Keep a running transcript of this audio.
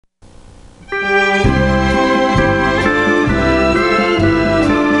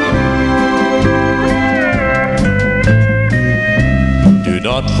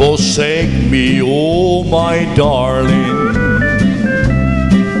not forsake me, oh my darling,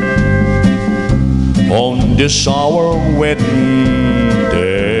 on this our wedding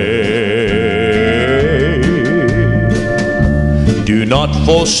day. Do not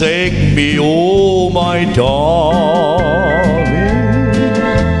forsake me, oh my darling.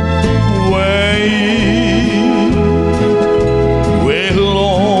 Wait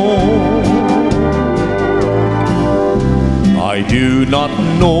long. I do not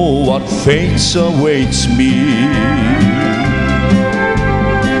know what fate awaits me.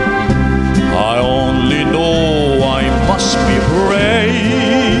 I only know I must be brave,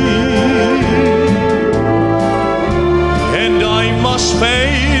 and I must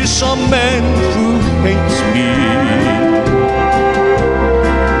face a man who hates me.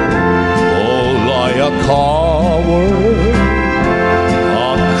 Oh, lie a coward, a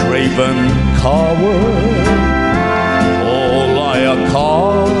craven coward. Oh, lie a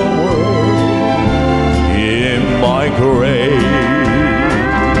coward in my grave.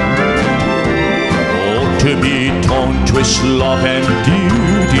 To be torn, twist love and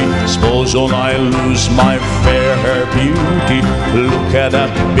duty. Suppose when I lose my fair hair beauty. Look at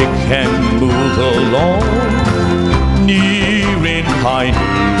that big hand move along. Near in high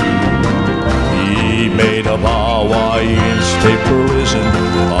he made a vow I in state prison.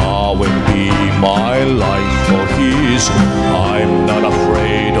 I would be my life for his. I'm not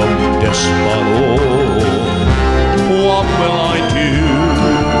afraid of death, but oh, what will I do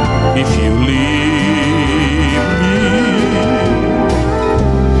if you leave?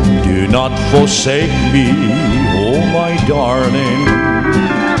 Do not forsake me, oh my darling.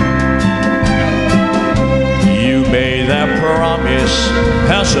 You made that promise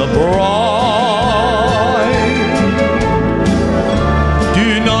as a bride. Do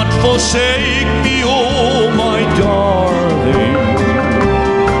not forsake me, oh my darling.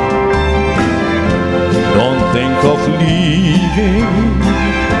 Don't think of leaving,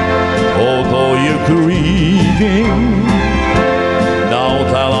 although you're grieving. Now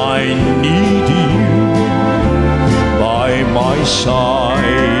that I need you by my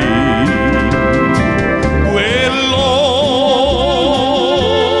side.